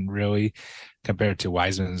season really compared to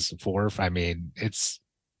Wiseman's fourth. I mean, it's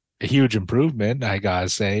a huge improvement, I gotta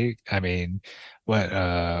say. I mean, what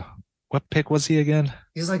what pick was he again?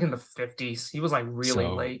 He's like in the 50s. He was like really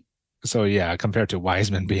So late. so yeah, compared to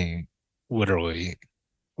Wiseman being literally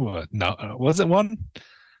what no was it one?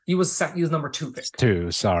 He was number two pick,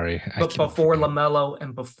 Two, sorry. I but keep before forgetting. LaMelo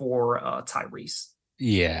and before Tyrese.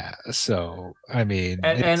 Yeah, so I mean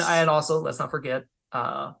And it's also let's not forget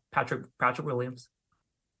Patrick Williams.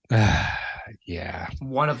 yeah.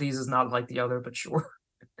 One of these is not like the other, but sure.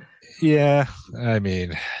 Yeah, I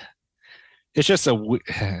mean, it's just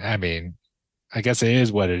I mean, I guess it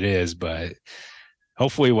is what it is, but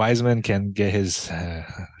hopefully Wiseman can get his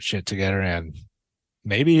shit together and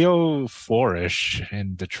maybe he'll flourish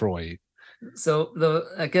in Detroit. So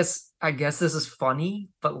I guess this is funny,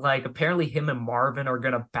 but like apparently him and Marvin are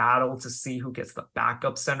gonna battle to see who gets the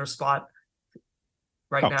backup center spot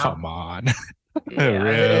right Oh, now. come on. Yeah, it's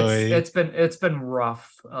Really? it's been it's been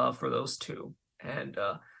rough for those two, and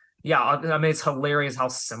yeah, I mean it's hilarious how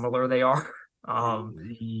similar they are. Um,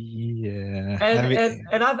 Yeah. and I and mean,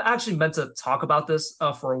 and I've actually meant to talk about this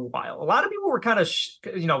for a while. A lot of people were kind of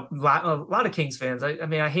a lot of Kings fans. I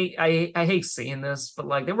mean I hate seeing this, but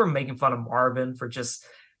like they were making fun of Marvin for just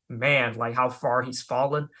man like how far he's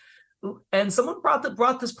fallen. And someone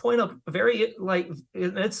brought this point up very like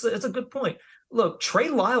it's a good point. Look, Trey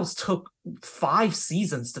Lyles took 5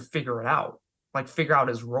 seasons to figure it out, like figure out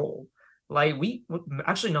his role. Like we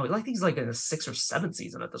actually no, like he's like in a 6 or 7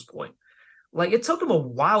 season at this point. Like it took him a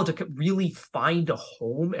while to really find a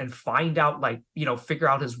home and find out like figure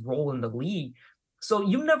out his role in the league. So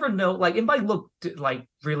you never know. Like it might look like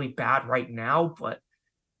really bad right now, but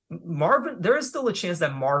Marvin, there is still a chance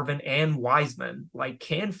that Marvin and Wiseman like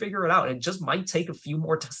can figure it out. It just might take a few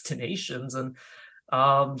more destinations and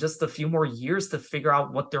just a few more years to figure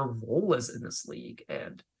out what their role is in this league.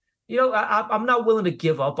 And I'm not willing to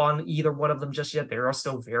give up on either one of them just yet. They are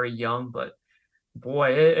still very young, but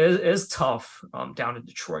boy, it is tough down in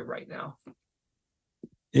Detroit right now.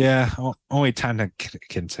 yeah, only time that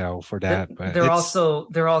can tell for that, but They're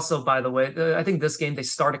also by the way, I think this game they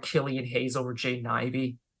started Killian Hayes over Jay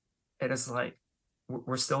Ivey, and it's like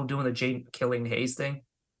we're still doing the Jay Killian Hayes thing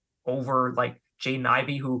over like Jay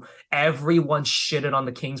Ivey, who everyone shitted on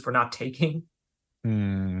the Kings for not taking.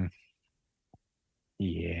 hmm,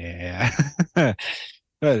 yeah.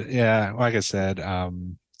 But yeah, like I said,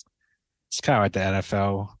 It's kind of like the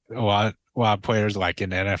NFL. A lot of players like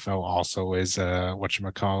in the NFL also is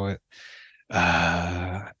whatchamacallit.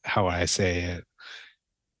 How would I say it?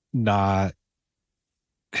 Not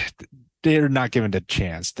they're not given the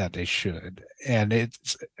chance that they should. And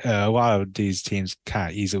it's a lot of these teams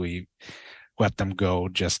kind of easily let them go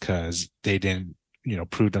just because they didn't,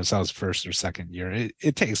 prove themselves first or second year.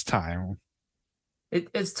 It takes time.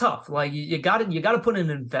 It's tough. Like you got to put an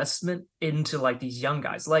investment into like these young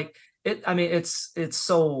guys. Like it. I mean, it's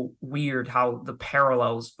so weird how the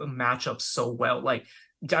parallels match up so well. Like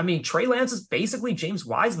I mean, Trey Lance is basically James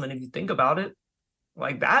Wiseman if you think about it.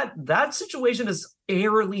 Like that situation is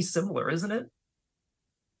eerily similar, isn't it?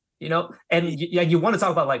 And yeah, you want to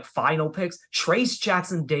talk about like final picks. Trace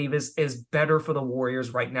Jackson Davis is better for the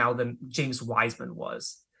Warriors right now than James Wiseman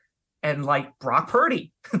was. And like Brock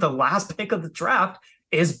Purdy, the last pick of the draft,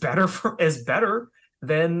 is better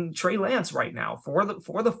than Trey Lance right now for the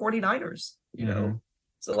 49ers, you Mm-hmm. know.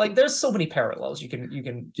 So like there's so many parallels you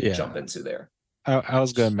can jump Yeah. into there. I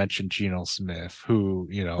was going to mention Geno Smith, who,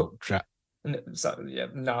 So yeah,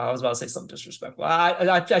 no, I was about to say something disrespectful.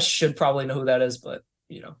 I should probably know who that is, but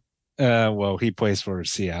well, he plays for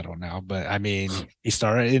Seattle now, but I mean, he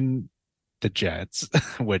started in the Jets,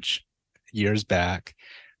 which years back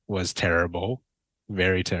was terrible,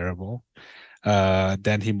 very terrible.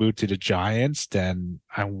 Then he moved to the Giants. Then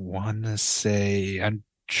I want to say, I'm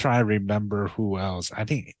trying to remember who else. I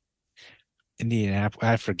think Indianapolis,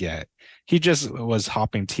 I forget. He just was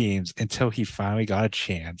hopping teams until he finally got a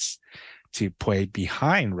chance to play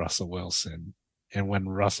behind Russell Wilson. And when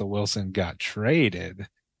Russell Wilson got traded,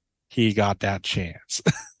 he got that chance.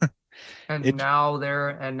 and It, now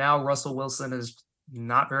Russell Wilson is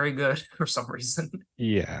not very good for some reason.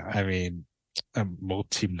 yeah, I mean, a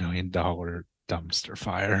multi-million dollar dumpster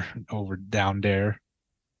fire over down there.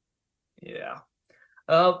 Yeah.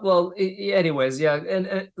 Well, anyways, yeah,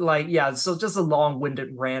 and like, yeah, so just a long-winded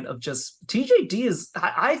rant of just TJD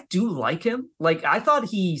I do like him. Like, I thought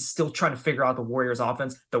he's still trying to figure out the Warriors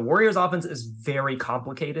offense. The Warriors offense is very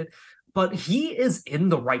complicated, but he is in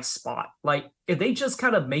the right spot. Like, if they just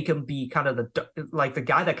kind of make him be kind of the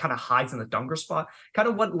guy that kind of hides in the dunker spot, kind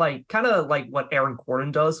of like what Aaron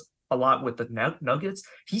Gordon does a lot with the Nuggets.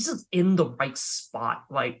 He's just in the right spot.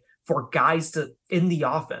 Like for guys to in the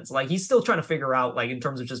offense. Like he's still trying to figure out like in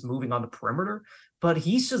terms of just moving on the perimeter, but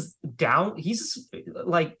he's just down. He's just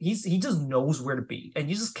like he just knows where to be, and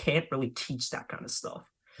you just can't really teach that kind of stuff.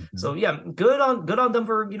 Mhm. So yeah, good on them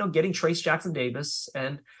for getting Trace Jackson Davis,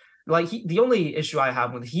 and like the only issue I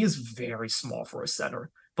have with he is very small for a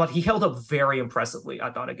center, but he held up very impressively.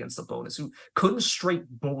 I thought against the bonus who couldn't straight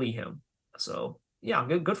bully him. So yeah,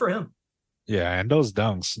 good for him. Yeah, and those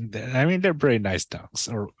dunks, I mean, they're pretty nice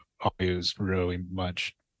dunks, or always really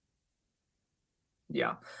much.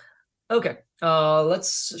 Yeah. Okay.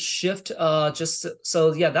 Let's shift. Just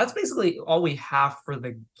so yeah, that's basically all we have for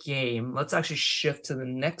the game. Let's actually shift to the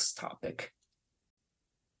next topic.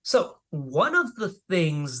 So one of the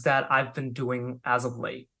things that I've been doing as of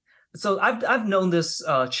late. So I've known this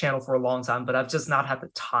channel for a long time, but I've just not had the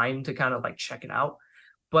time to kind of like check it out.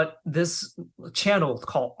 But this channel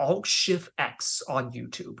called Alt Shift X on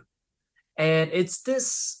YouTube. And it's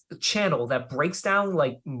this channel that breaks down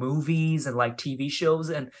like movies and like TV shows.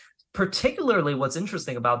 And particularly what's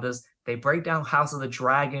interesting about this, they break down House of the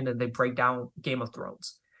Dragon and they break down Game of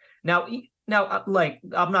Thrones. Now, like,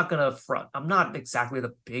 I'm not gonna front. I'm not exactly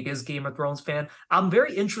the biggest Game of Thrones fan. I'm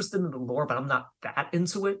very interested in the lore, but I'm not that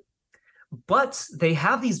into it. But they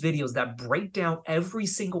have these videos that break down every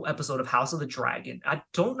single episode of House of the Dragon. I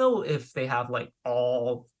don't know if they have like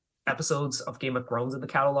all episodes of Game of Thrones in the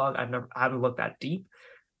catalog. I haven't looked that deep.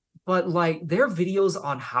 But like their videos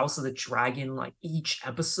on House of the Dragon, like each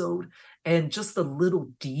episode, and just the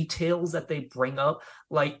little details that they bring up,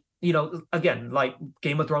 like again, like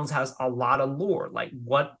Game of Thrones has a lot of lore, like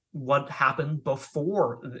what happened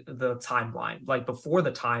before the timeline, like before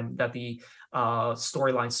the time that the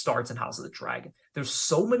storyline starts in House of the Dragon. There's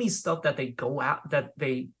so many stuff that they go at that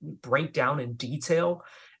they break down in detail,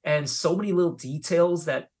 and so many little details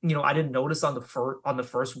that I didn't notice on the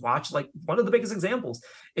first watch. Like one of the biggest examples,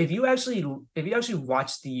 if you actually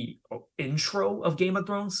watch the intro of Game of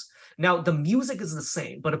Thrones, now the music is the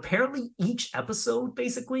same, but apparently each episode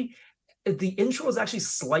basically the intro is actually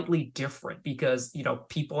slightly different because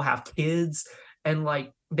people have kids, and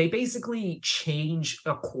like they basically change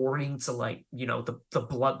according to like the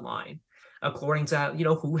bloodline, according to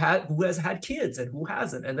who has had kids and who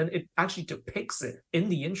hasn't, and then it actually depicts it in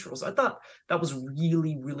the intro. So I thought that was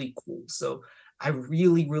really really cool. So I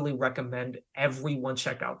really, really recommend everyone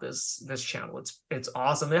check out this channel. It's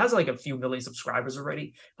awesome. It has like a few million subscribers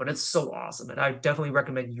already, but it's so awesome. And I definitely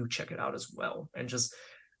recommend you check it out as well. And just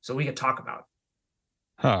so we can talk about it.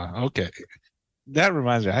 Huh, okay. That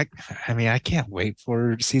reminds me, I mean, I can't wait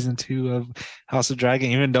for season 2 of House of Dragon,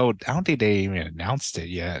 even though I don't think they even announced it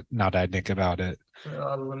yet, now that I think about it.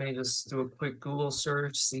 Let me just do a quick Google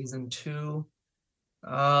search. Season two.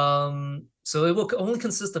 So it will only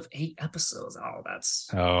consist of 8 episodes. Oh,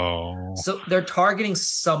 that's Oh, so they're targeting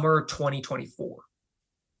summer 2024.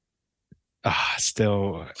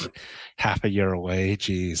 still half a year away.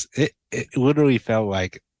 Jeez. It literally felt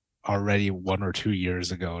like already 1 or 2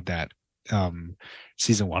 years ago that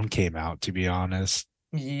season 1 came out, to be honest.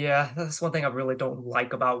 Yeah, that's one thing I really don't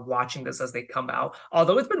like about watching this as they come out.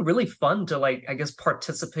 Although it's been really fun to like, I guess,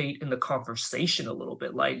 participate in the conversation a little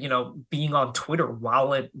bit, like, being on Twitter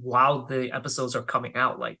while the episodes are coming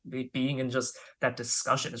out, like being in just that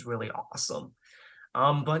discussion is really awesome.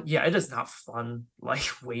 But yeah, it is not fun like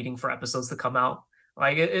waiting for episodes to come out.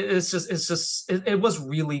 Like it was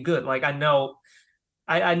really good. Like I know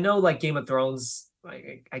like Game of Thrones,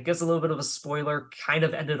 like I guess a little bit of a spoiler, kind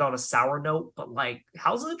of ended on a sour note, but like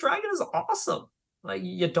House of the Dragon is awesome. Like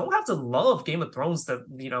you don't have to love Game of Thrones to,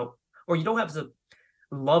 or you don't have to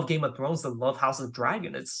love Game of Thrones to love House of the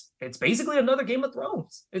Dragon. It's basically another Game of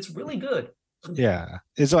Thrones. It's really good. Yeah.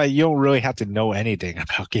 It's like you don't really have to know anything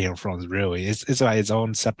about Game of Thrones, really. It's like its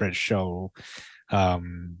own separate show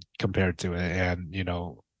compared to it. And,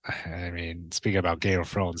 I mean, speaking about Game of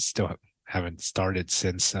Thrones, still haven't started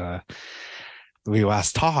since we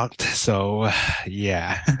last talked. So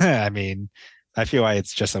yeah, I mean, I feel like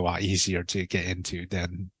it's just a lot easier to get into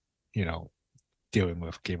than, you know, dealing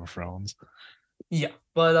with Game of Thrones. Yeah,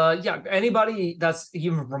 but yeah, anybody that's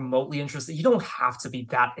even remotely interested, you don't have to be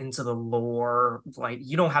that into the lore. Like,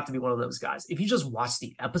 you don't have to be one of those guys. If you just watch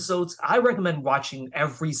the episodes, I recommend watching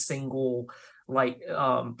every single like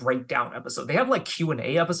breakdown episode. They have like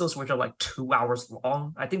Q&A episodes which are like 2 hours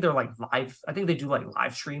long. I think they're like live. I think they do like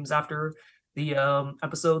live streams after the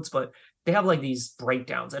episodes, but they have like these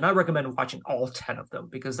breakdowns, and I recommend watching all 10 of them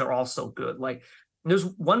because they're all so good. Like there's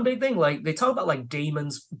one big thing, like they talk about like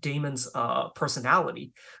Damon's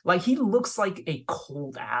personality. Like he looks like a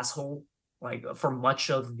cold asshole, like for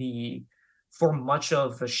much of the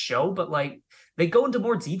show, but like they go into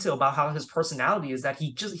more detail about how his personality is that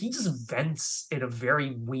he just vents in a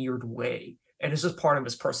very weird way. And it's just part of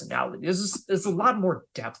his personality. There's a lot more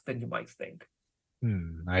depth than you might think.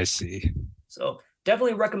 I see. So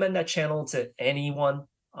definitely recommend that channel to anyone.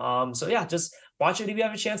 So yeah, just watch it if you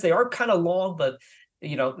have a chance. They are kind of long, but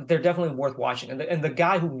they're definitely worth watching. And the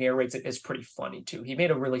guy who narrates it is pretty funny too. He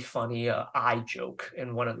made a really funny eye joke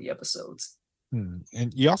in one of the episodes. And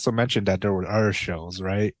you also mentioned that there were other shows,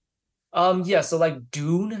 right? Yeah, so like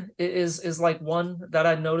Dune is like one that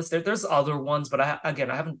I noticed. There's other ones, but I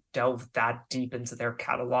haven't delved that deep into their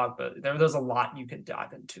catalog, but there's a lot you can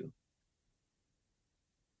dive into.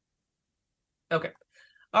 Okay.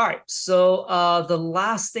 All right. So the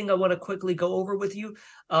last thing I want to quickly go over with you,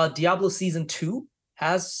 Diablo Season 2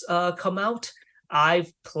 has come out.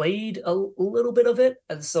 I've played a little bit of it,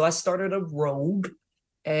 and so I started a rogue,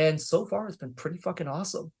 and so far it's been pretty fucking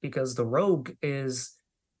awesome because the rogue it's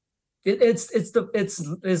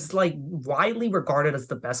like widely regarded as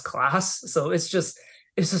the best class. So it's just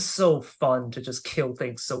so fun to just kill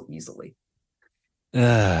things so easily.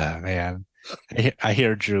 Man. I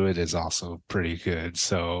hear Druid is also pretty good.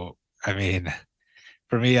 So, I mean,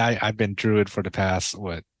 for me, I've been Druid for the past,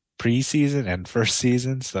 what, preseason and first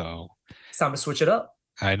season. So It's time to switch it up.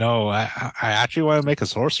 I know I actually want to make a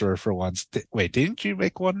sorcerer for once. Wait, didn't you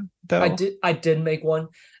make one I though? did I did make one.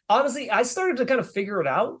 Honestly, I started to kind of figure it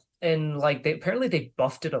out, and like they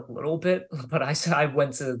buffed it a little bit, but I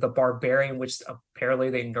went to the barbarian, which apparently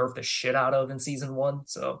they nerfed the shit out of in season one.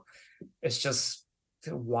 So it's just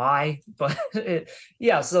why, but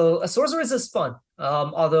yeah. So a sorceress is fun.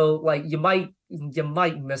 Although like you might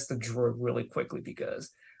miss the druid really quickly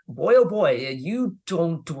because boy oh boy, you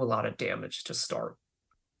don't do a lot of damage to start.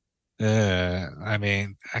 I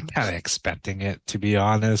mean, I'm kind of expecting it to be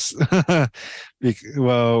honest.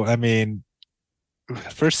 Well, I mean,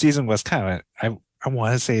 first season was kind of I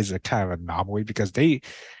want to say is a kind of anomaly because they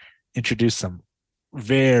introduced some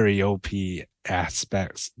very OP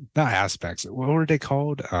aspects, not aspects. What were they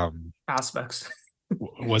called? Aspects.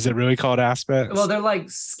 Was it really called Well, aspects? they're like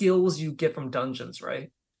skills you get from dungeons,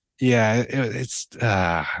 right? Yeah, it's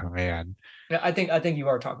man. Yeah, I think you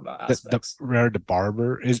are talking about aspects. The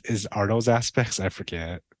barber is are those aspects? I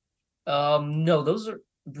forget. No, those are.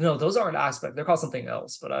 No, those aren't aspect. They're called something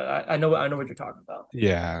else, but I know what you're talking about.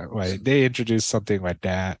 Yeah, like they introduced something like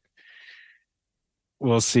that.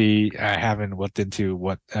 We'll see. I haven't looked into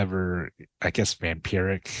whatever, I guess,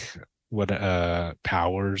 vampiric what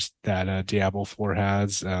powers that Diablo 4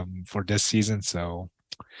 has for this season. So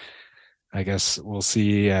I guess we'll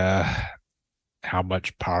see how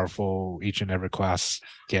much powerful each and every class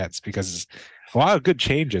gets because a lot of good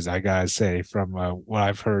changes, I gotta say, from what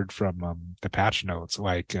I've heard from the patch notes.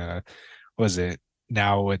 Like, was it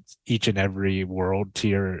now it's each and every world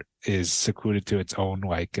tier is secluded to its own,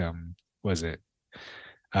 like, was it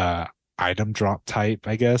uh item drop type,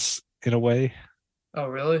 I guess, in a way. Oh,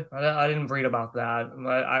 really? I didn't read about that.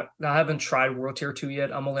 I haven't tried World Tier 2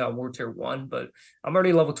 yet. I'm only on World Tier 1, but I'm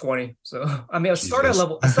already level 20. So I mean Jesus.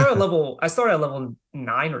 I started at level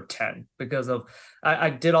 9 or 10 because of I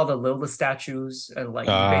did all the Lilith statues and like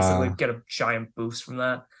you basically uh get a giant boost from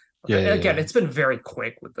that. yeah, yeah, Again, yeah. it's been very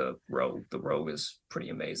quick with the rogue. The rogue is pretty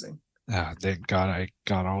amazing. Thank God I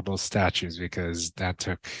got all those statues because that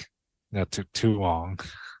took too long.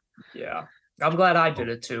 Yeah. I'm glad I did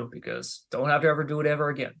Oh, it too because don't have to ever do it ever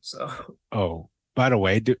again. So oh, by the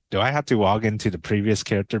way, do I have to log into the previous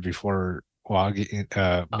character before logging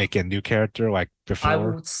making a new character like I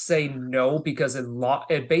before? would say no because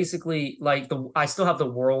it basically like the I still have the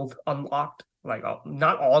world unlocked, like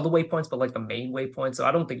not all the waypoints, but like the main waypoint. So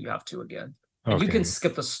I don't think you have to again. And you can Okay.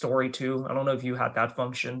 skip the story too. I don't know if you had that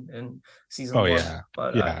function in season Oh one, yeah.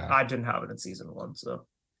 but Yeah. I didn't have it in season one. So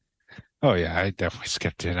Oh yeah, I definitely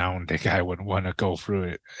skipped it. I don't think I would want to go through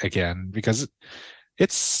it again because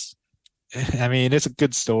it's I mean, it's a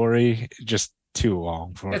good story, just too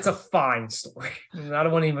long for. it's a fine story. I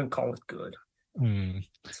don't want to even call it good. Mm.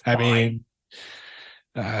 It's I fine. mean,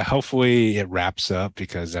 hopefully it wraps up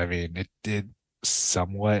because I mean, it did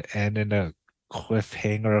somewhat end in a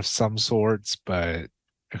cliffhanger of some sorts, but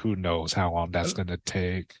who knows how long that's I, going to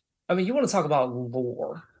take. I mean, you want to talk about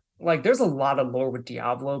lore. Like, there's a lot of lore with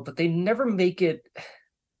Diablo, but they never make it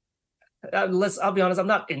I'll be honest, I'm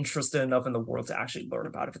not interested enough in the world to actually learn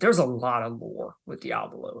about it. But there's a lot of lore with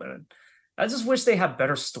Diablo, and I just wish they had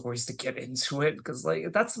better stories to get into it because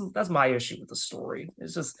like that's my issue with the story.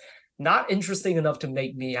 It's just not interesting enough to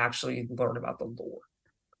make me actually learn about the lore.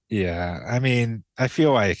 Yeah, I mean, I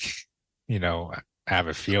feel like, I have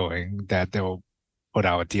a feeling that they'll put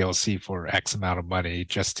out a DLC for X amount of money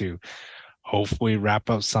just to hopefully wrap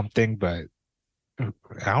up something, but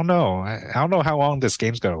I don't know. I don't know how long this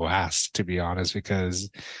game's gonna last, to be honest, because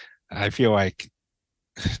I feel like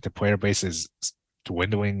the player base is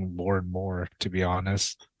dwindling more and more, to be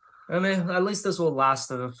honest. I mean, at least this will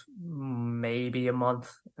last maybe a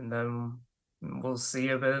month, and then we'll see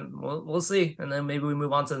if it. We'll see, and then maybe we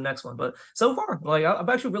move on to the next one. But so far, like I'm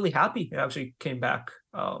actually really happy it actually came back.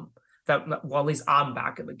 That well, at least I'm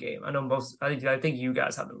back in the game. I know most. I think you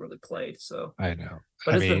guys haven't really played, so I know.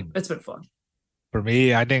 but I it's been mean, it's been fun. for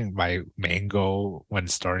me, I think my main goal when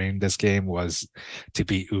starting this game was to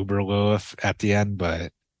beat Uber Lilith at the end,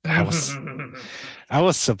 but I was I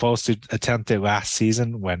was supposed to attempt it last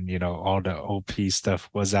season when, all the OP stuff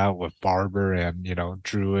was out with Barber and,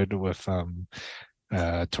 Druid with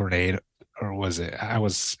Tornado, or was it? I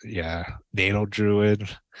was, yeah, Natal Druid,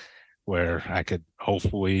 where I could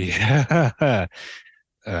hopefully I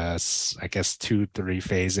guess 2, 3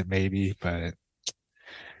 phase it maybe, but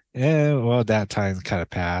yeah, well, that time kind of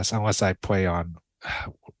passed unless I play on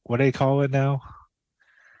what do they call it now?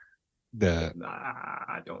 The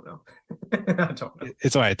I don't know. I don't know.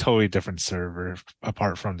 it's like a totally different server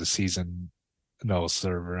apart from the season no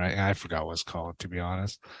server. I forgot what it's called, to be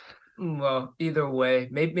honest. Well, either way,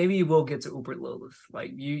 maybe you will get to Uber Lilith.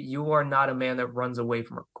 Like you are not a man that runs away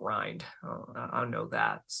from a grind. I know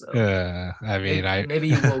that. So I mean, maybe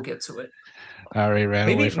you will get to it. I already ran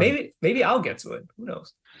away from. Maybe I'll get to it. Who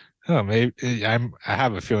knows? Oh, maybe I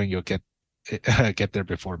have a feeling you'll get there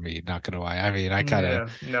before me. Not gonna lie. I mean, I kind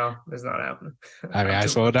of. Yeah, no, it's not happening. I mean, I'm I too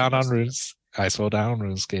slow I'm too down on rusty. runes. I slow down on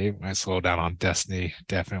RuneScape. I slow down on Destiny.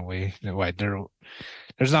 Definitely. Like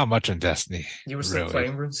there's not much in Destiny, You were still really.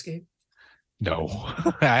 playing RuneScape? No,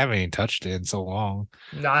 I haven't even touched it in so long.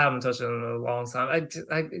 No, I haven't touched it in a long time.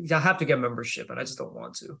 I have to get membership, and I just don't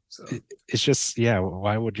want to. So, It's just, yeah.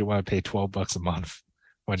 Why would you want to pay $12 a month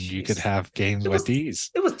when you could jeez, have games it like was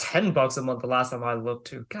these? it was $10 a month the last time I looked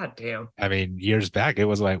too. God damn. I mean, years back it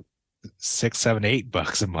was like 6, 7,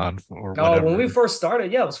 $8 a month or No, when we whatever. first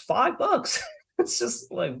started, yeah, it was $5. It's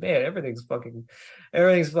just like, man, everything's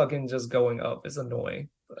fucking just going up. It's annoying.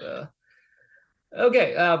 But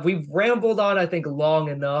okay, we've rambled on, I think, long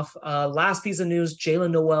enough. Last piece of news: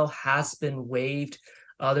 Jalen Noel has been waived.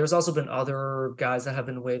 There's also been other guys that have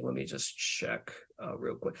been waived. Let me just check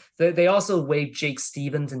real quick. They also waived Jake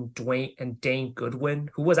Stevens and Dane Goodwin,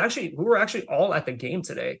 who were actually all at the game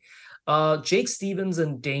today. Jake Stevens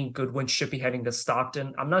and Dane Goodwin should be heading to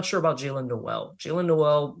Stockton. I'm not sure about Jalen Noel. Jalen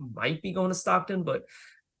Noel might be going to Stockton, but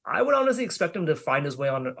I would honestly expect him to find his way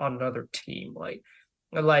on another team. I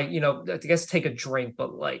guess take a drink,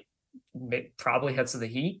 but probably heads to the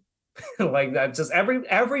Heat. Like that, just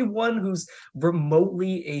everyone who's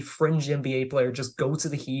remotely a fringe NBA player, just go to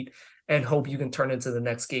the Heat and hope you can turn into the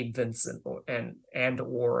next Gabe Vincent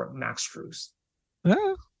or Max Strus.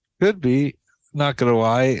 Yeah, could be. Not gonna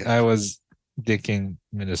lie, I was thinking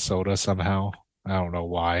Minnesota somehow. I don't know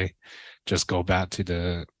why. Just go back to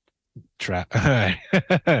the trap,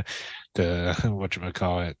 the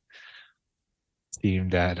whatchamacallit team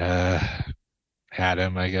that had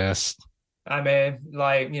him, I guess. I mean,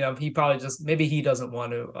 he probably just maybe he doesn't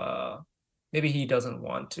want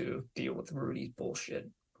to deal with Rudy's bullshit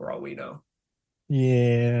for all we know.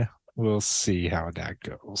 Yeah, we'll see how that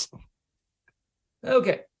goes.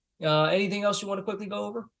 Okay. Anything else you want to quickly go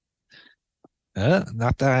over?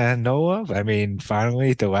 Not that I know of. I mean,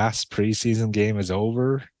 finally, the last preseason game is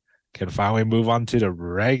over. Can finally move on to the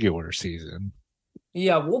regular season.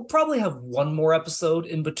 Yeah, we'll probably have one more episode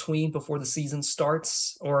in between before the season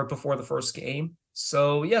starts or before the first game.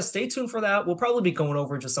 So yeah, stay tuned for that. We'll probably be going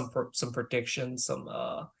over just some predictions,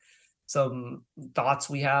 some thoughts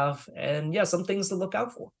we have, and yeah, some things to look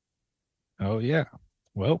out for. Oh, yeah.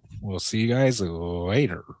 Well, we'll see you guys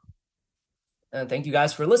later. And thank you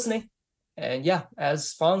guys for listening. And yeah,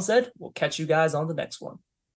 as Fawn said, we'll catch you guys on the next one.